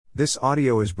This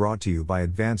audio is brought to you by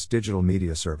Advanced Digital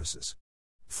Media Services.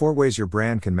 4 ways your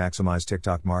brand can maximize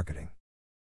TikTok marketing.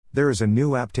 There is a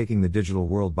new app taking the digital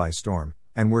world by storm,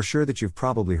 and we're sure that you've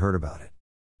probably heard about it.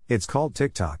 It's called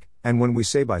TikTok, and when we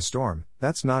say by storm,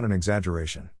 that's not an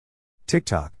exaggeration.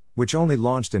 TikTok, which only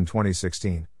launched in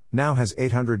 2016, now has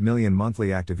 800 million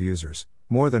monthly active users,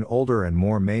 more than older and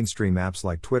more mainstream apps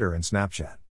like Twitter and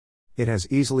Snapchat. It has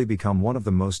easily become one of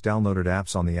the most downloaded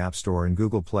apps on the App Store and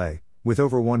Google Play, with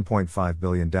over 1.5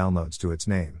 billion downloads to its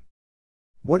name.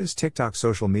 What is TikTok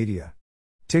social media?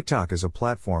 TikTok is a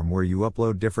platform where you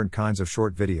upload different kinds of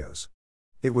short videos.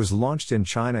 It was launched in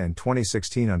China in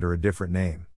 2016 under a different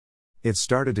name. It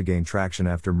started to gain traction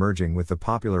after merging with the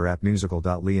popular app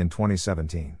Musical.ly in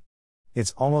 2017.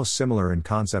 It's almost similar in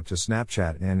concept to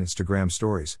Snapchat and Instagram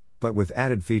stories, but with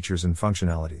added features and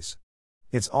functionalities.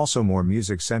 It's also more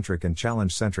music-centric and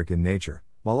challenge-centric in nature,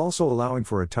 while also allowing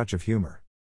for a touch of humor.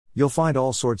 You'll find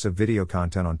all sorts of video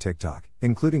content on TikTok,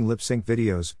 including lip-sync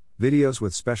videos, videos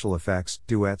with special effects,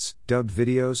 duets, dubbed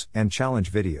videos, and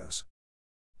challenge videos.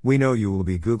 We know you will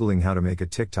be Googling how to make a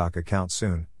TikTok account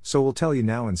soon, so we'll tell you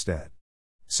now instead.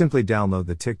 Simply download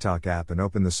the TikTok app and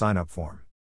open the sign-up form.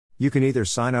 You can either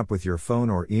sign up with your phone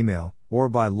or email, or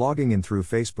by logging in through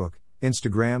Facebook,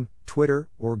 Instagram, Twitter,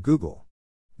 or Google.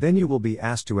 Then you will be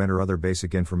asked to enter other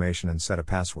basic information and set a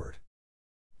password.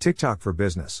 TikTok for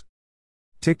Business.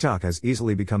 TikTok has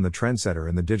easily become the trendsetter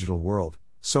in the digital world,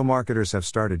 so marketers have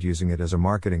started using it as a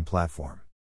marketing platform.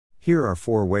 Here are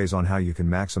 4 ways on how you can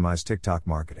maximize TikTok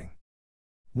marketing.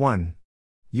 1.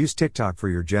 Use TikTok for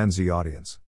your Gen Z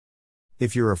audience.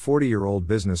 If you're a 40-year-old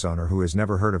business owner who has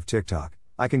never heard of TikTok,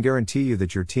 I can guarantee you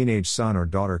that your teenage son or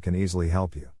daughter can easily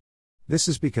help you. This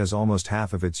is because almost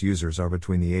half of its users are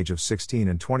between the age of 16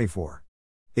 and 24.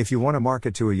 If you want to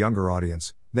market to a younger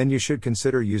audience, then you should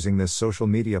consider using this social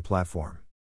media platform.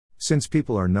 Since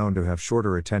people are known to have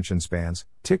shorter attention spans,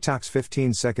 TikTok's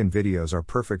 15-second videos are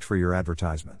perfect for your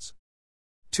advertisements.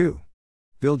 2.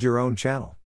 Build your own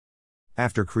channel.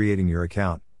 After creating your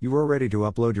account, you are ready to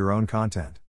upload your own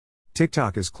content.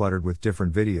 TikTok is cluttered with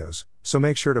different videos, so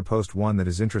make sure to post one that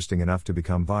is interesting enough to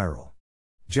become viral.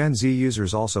 Gen Z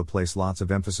users also place lots of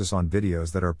emphasis on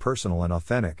videos that are personal and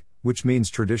authentic, which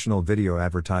means traditional video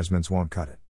advertisements won't cut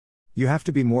it. You have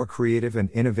to be more creative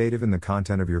and innovative in the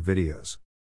content of your videos.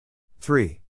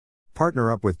 3.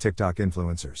 Partner up with TikTok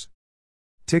influencers.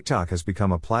 TikTok has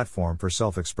become a platform for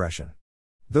self-expression.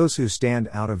 Those who stand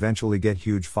out eventually get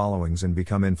huge followings and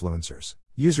become influencers.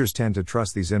 Users tend to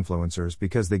trust these influencers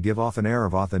because they give off an air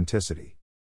of authenticity.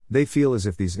 They feel as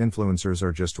if these influencers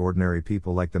are just ordinary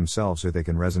people like themselves who they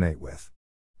can resonate with.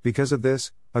 Because of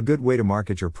this, a good way to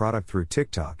market your product through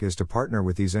TikTok is to partner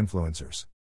with these influencers.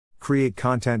 Create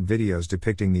content videos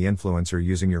depicting the influencer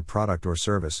using your product or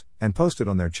service, and post it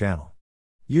on their channel.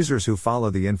 Users who follow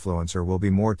the influencer will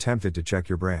be more tempted to check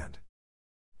your brand.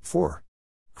 4.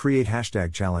 Create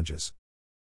hashtag challenges.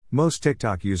 Most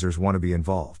TikTok users want to be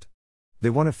involved.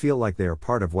 They want to feel like they are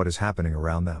part of what is happening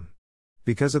around them.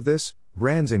 Because of this,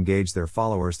 brands engage their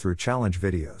followers through challenge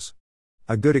videos.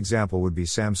 A good example would be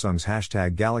Samsung's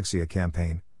 #Galaxia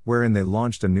campaign, wherein they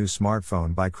launched a new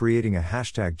smartphone by creating a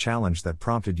hashtag challenge that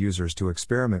prompted users to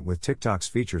experiment with TikTok's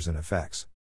features and effects.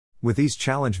 With these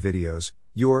challenge videos,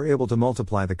 you are able to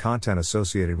multiply the content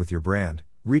associated with your brand,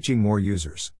 reaching more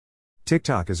users.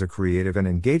 TikTok is a creative and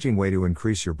engaging way to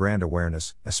increase your brand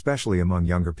awareness, especially among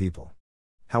younger people.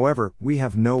 However, we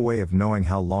have no way of knowing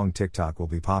how long TikTok will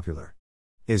be popular.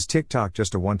 Is TikTok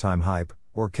just a one-time hype,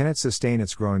 or can it sustain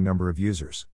its growing number of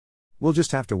users? We'll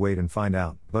just have to wait and find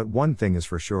out, but one thing is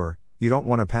for sure, you don't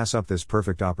want to pass up this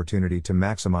perfect opportunity to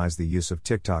maximize the use of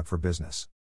TikTok for business.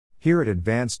 Here at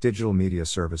Advanced Digital Media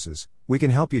Services, we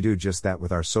can help you do just that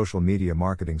with our social media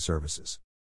marketing services.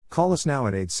 Call us now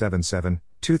at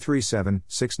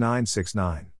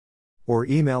 877-237-6969. Or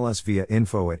email us via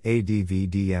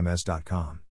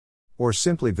info@advdms.com. Or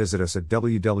simply visit us at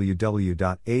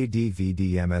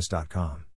www.advdms.com.